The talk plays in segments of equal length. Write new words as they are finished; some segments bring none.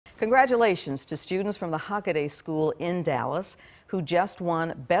Congratulations to students from the Hockaday School in Dallas who just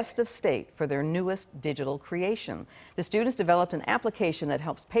won Best of State for their newest digital creation. The students developed an application that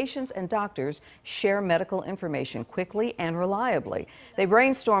helps patients and doctors share medical information quickly and reliably. They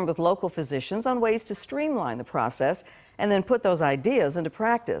brainstormed with local physicians on ways to streamline the process and then put those ideas into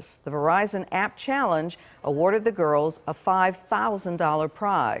practice. The Verizon App Challenge awarded the girls a $5,000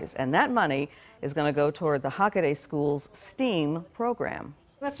 prize, and that money is going to go toward the Hockaday School's STEAM program.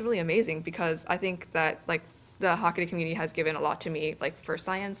 That's really amazing because I think that the Hockaday community has given a lot to me for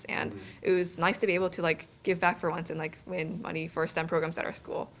science, and it was nice to be able to give back for once and win money for STEM programs at our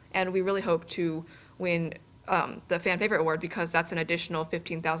school. And we really hope to win the Fan Favorite Award because that's an additional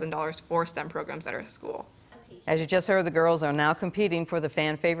 $15,000 for STEM programs at our school. As you just heard, the girls are now competing for the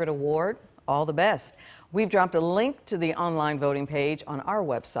Fan Favorite Award. All the best. We've dropped a link to the online voting page on our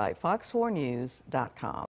website, fox4news.com.